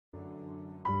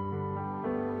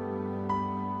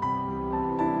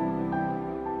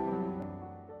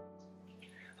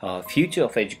Future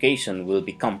of education will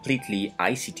be completely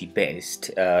ICT based.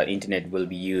 Internet will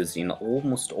be used in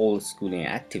almost all schooling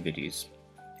activities.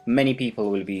 Many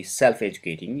people will be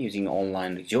self-educating using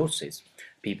online resources.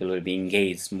 People will be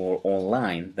engaged more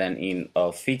online than in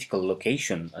a physical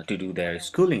location to do their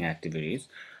schooling activities.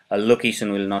 A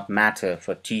location will not matter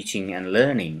for teaching and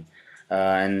learning.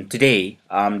 And today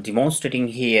I'm demonstrating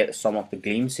here some of the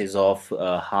glimpses of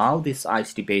how this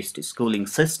ICT-based schooling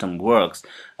system works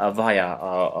via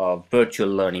a virtual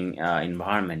learning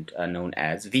environment known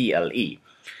as VLE.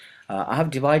 I have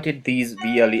divided these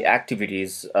VLE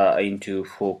activities into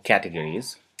four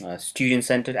categories: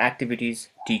 student-centered activities,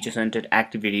 teacher-centered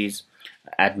activities,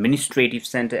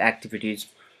 administrative-centered activities,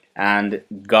 and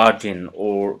guardian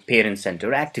or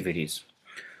parent-centered activities.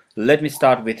 Let me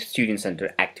start with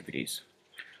student-centered activities.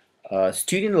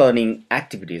 Student learning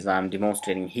activities I'm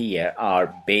demonstrating here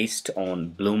are based on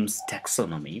Bloom's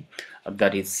taxonomy,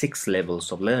 that is 6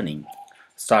 levels of learning,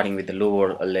 starting with the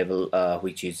lower level,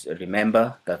 which is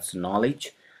remember, that's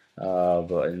knowledge,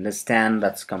 understand,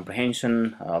 that's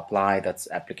comprehension, apply,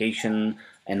 that's application,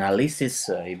 analysis,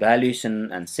 evaluation,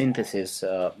 and synthesis,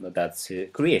 that's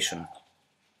creation.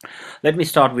 Let me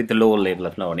start with the lower level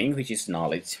of learning, which is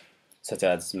knowledge, such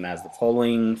as match the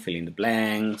following, fill in the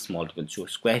blanks, multiple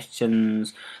choice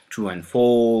questions, true and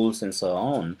false, and so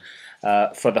on.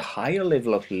 For the higher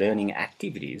level of learning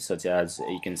activities, such as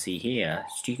you can see here,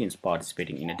 students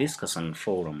participating in a discussion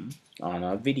forum on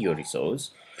a video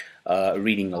resource,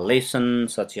 reading a lesson,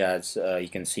 such as you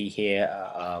can see here,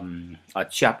 a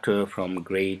chapter from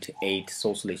grade 8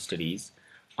 social studies,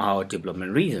 our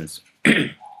development reasons.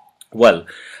 Well,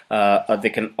 they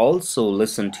can also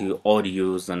listen to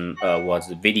audios and watch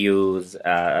the videos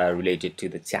related to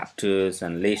the chapters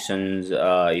and lessons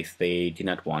if they do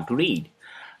not want to read.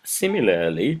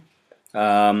 Similarly,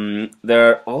 there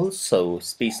are also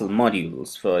special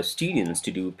modules for students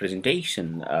to do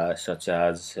presentation, such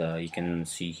as you can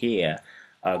see here,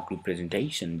 a group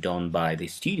presentation done by the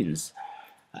students.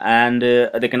 And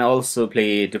they can also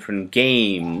play different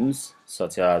games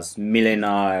such as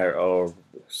millionaire or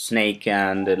snake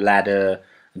and ladder,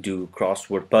 do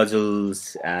crossword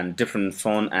puzzles and different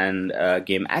fun and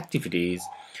game activities.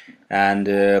 And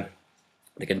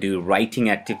they can do writing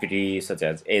activities such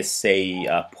as essay,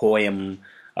 a poem,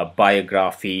 a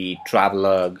biography,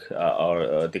 travelogue,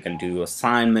 or they can do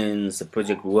assignments,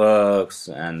 project works,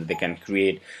 and they can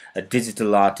create a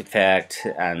digital artifact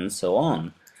and so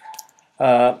on.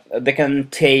 They can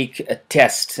take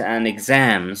tests and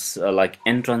exams like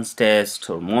entrance test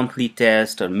or monthly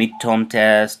test or midterm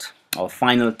test or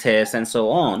final test and so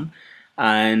on,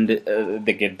 and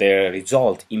they get their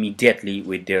result immediately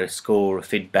with their score,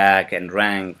 feedback, and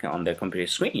rank on their computer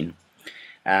screen,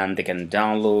 and they can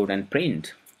download and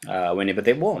print whenever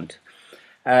they want.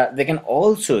 They can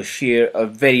also share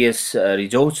various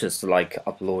resources like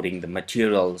uploading the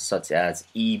materials such as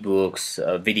ebooks,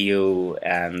 video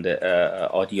and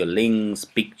audio links,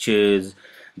 pictures,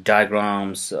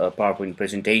 diagrams, PowerPoint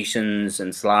presentations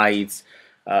and slides,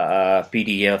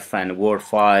 PDF and Word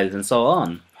files, and so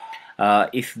on.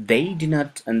 If they do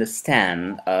not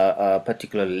understand a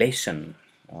particular lesson,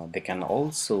 they can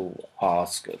also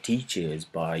ask teachers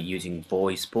by using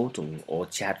voice portal or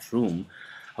chat room,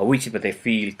 whichever they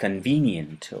feel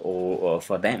convenient or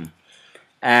for them.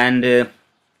 And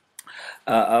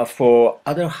for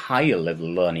other higher level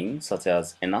learning such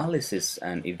as analysis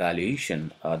and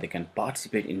evaluation, they can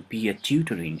participate in peer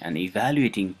tutoring and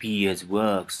evaluating peers'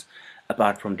 works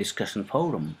apart from discussion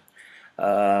forum.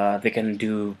 They can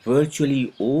do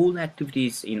virtually all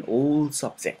activities in all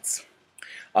subjects.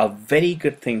 A very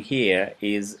good thing here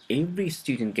is every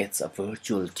student gets a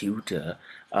virtual tutor,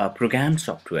 programmed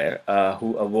software,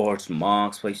 who awards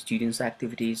marks for students'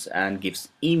 activities and gives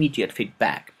immediate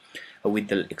feedback with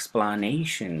the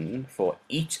explanation for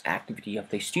each activity of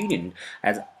the student.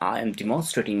 As I am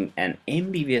demonstrating an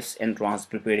MBBS entrance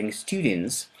preparing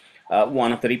students,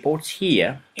 one of the reports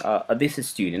here, this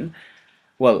student,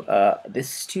 this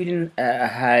student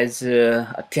has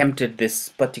attempted this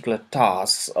particular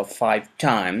task of 5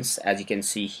 times, as you can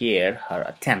see here, her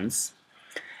attempts.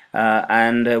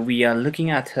 And we are looking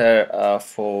at her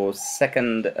for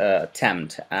second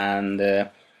attempt, and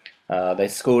the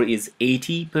score is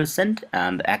 80%,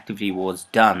 and the activity was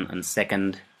done on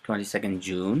 22nd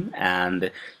June,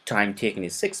 and time taken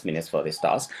is 6 minutes for this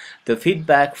task. The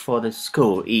feedback for the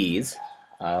score is,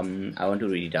 I want to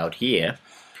read it out here.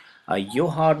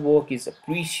 Your hard work is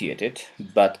appreciated,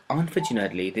 but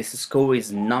unfortunately this score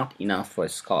is not enough for a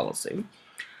scholarship.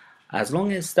 As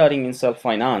long as studying in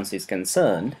self-finance is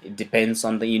concerned, it depends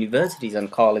on the universities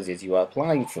and colleges you are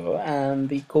applying for and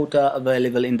the quota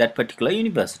available in that particular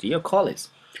university or college.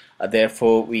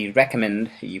 Therefore, we recommend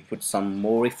you put some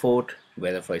more effort,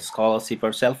 whether for a scholarship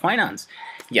or self-finance.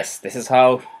 Yes, this is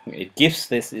how it gives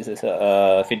this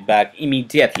feedback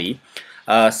immediately.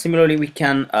 Similarly, we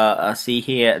can see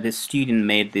here this student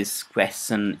made this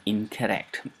question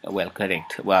incorrect. Well,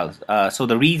 correct. Well, so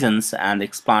the reasons and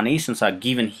explanations are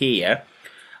given here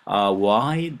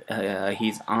why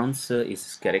his answer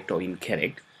is correct or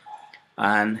incorrect,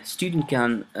 and student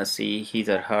can see his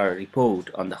or her report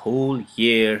on the whole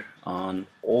year on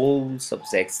all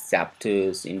subjects,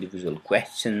 chapters, individual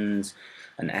questions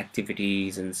and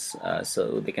activities, and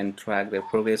so they can track their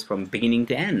progress from beginning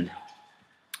to end.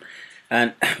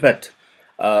 And but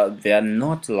they are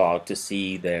not allowed to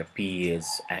see their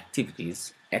peers'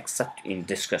 activities except in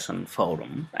discussion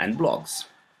forum and blogs.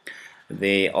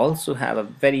 They also have a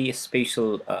very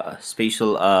special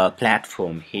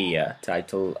platform here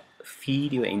titled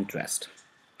Feed Your Interest.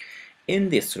 In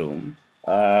this room,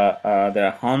 there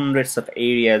are hundreds of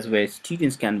areas where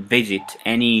students can visit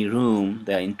any room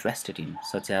they are interested in,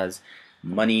 such as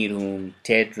money room,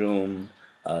 TED room,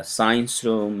 science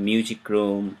room, music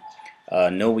room,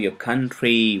 know your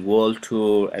country, world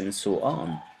tour, and so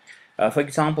on. For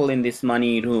example, in this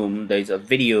money room, there is a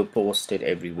video posted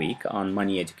every week on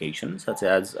money education, such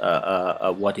as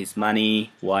what is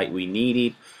money, why we need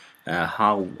it,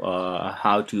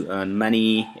 how to earn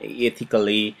money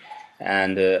ethically,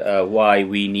 and why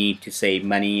we need to save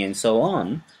money, and so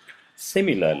on.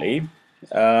 Similarly,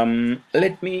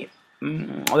 let me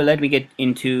get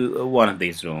into one of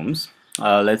these rooms.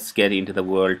 Let's get into the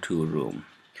world tour room.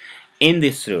 In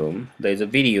this room, there is a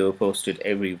video posted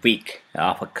every week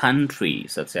of a country,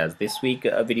 such as this week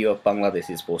a video of Bangladesh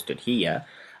is posted here.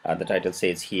 The title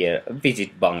says here,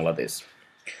 Visit Bangladesh.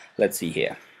 Let's see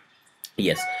here.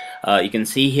 Yes, you can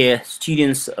see here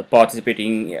students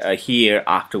participating here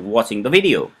after watching the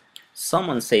video.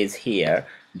 Someone says here,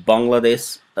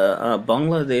 Bangladesh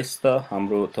the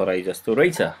hamro thorai jasto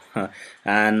रहेछ,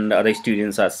 and other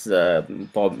students are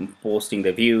posting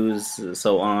the views,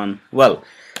 so on. Well,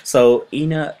 so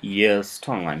in a year's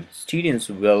time, students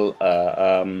will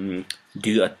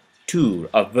do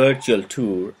a virtual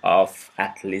tour of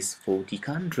at least 40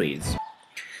 countries.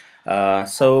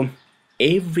 So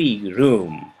every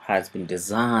room has been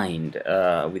designed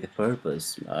with a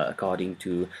purpose according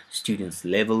to students'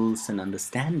 levels and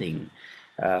understanding.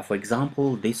 For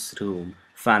example, this room,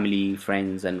 family,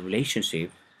 friends, and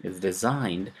relationship, is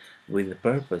designed with the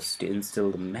purpose to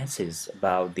instill the message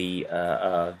about the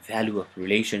value of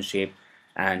relationship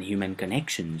and human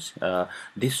connections.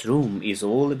 This room is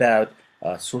all about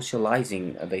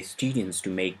socializing the students to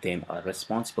make them a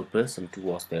responsible person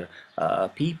towards their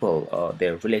people,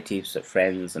 their relatives,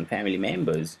 friends, and family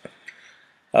members.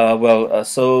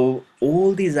 So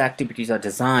all these activities are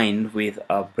designed with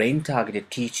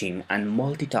brain-targeted teaching and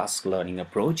multitask learning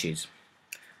approaches.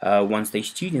 Once the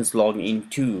students log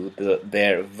into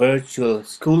their virtual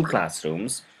school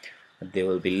classrooms, they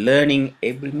will be learning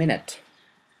every minute.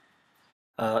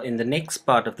 In the next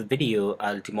part of the video,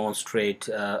 I'll demonstrate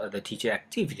the teacher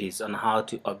activities on how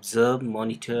to observe,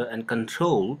 monitor, and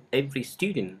control every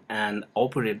student and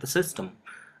operate the system,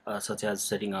 such as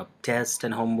setting up tests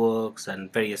and homeworks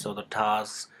and various other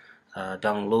tasks,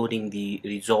 downloading the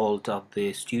result of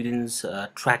the students,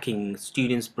 tracking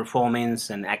students'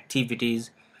 performance and activities,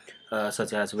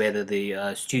 such as whether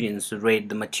the students read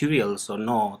the materials or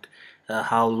not,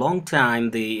 how long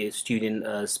time the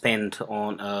student spent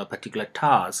on a particular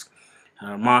task,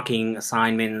 marking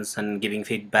assignments and giving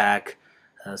feedback,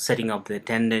 setting up the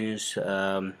attendance,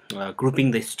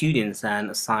 grouping the students and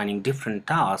assigning different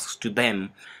tasks to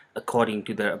them according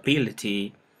to their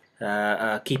ability,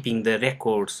 keeping the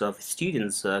records of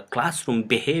students' classroom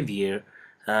behavior,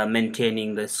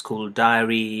 maintaining the school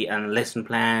diary and lesson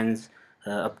plans,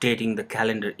 updating the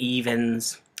calendar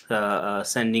events,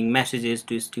 sending messages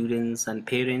to students and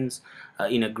parents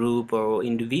in a group or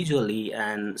individually,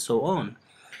 and so on.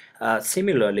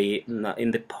 Similarly,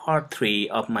 in the part 3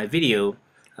 of my video,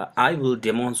 I will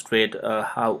demonstrate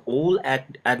how all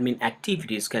admin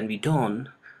activities can be done,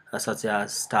 such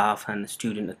as staff and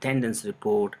student attendance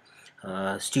report,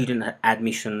 student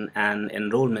admission and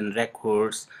enrollment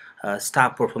records,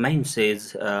 staff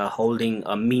performances, holding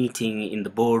a meeting in the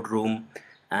boardroom,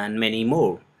 and many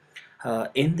more.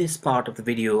 In this part of the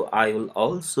video, I will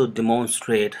also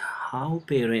demonstrate how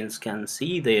parents can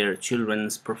see their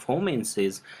children's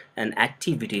performances and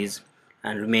activities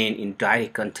and remain in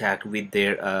direct contact with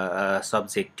their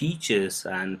subject teachers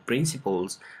and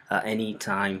principals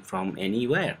anytime from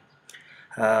anywhere.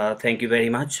 Thank you very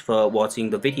much for watching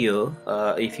the video.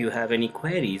 If you have any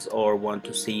queries or want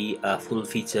to see a full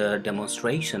feature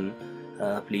demonstration,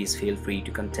 please feel free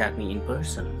to contact me in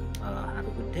person. Have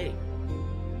a good day.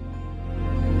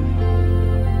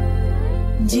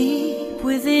 Deep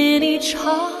within each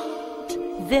heart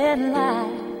there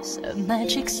lies a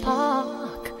magic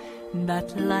spark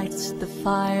that lights the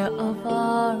fire of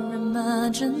our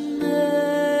imagination.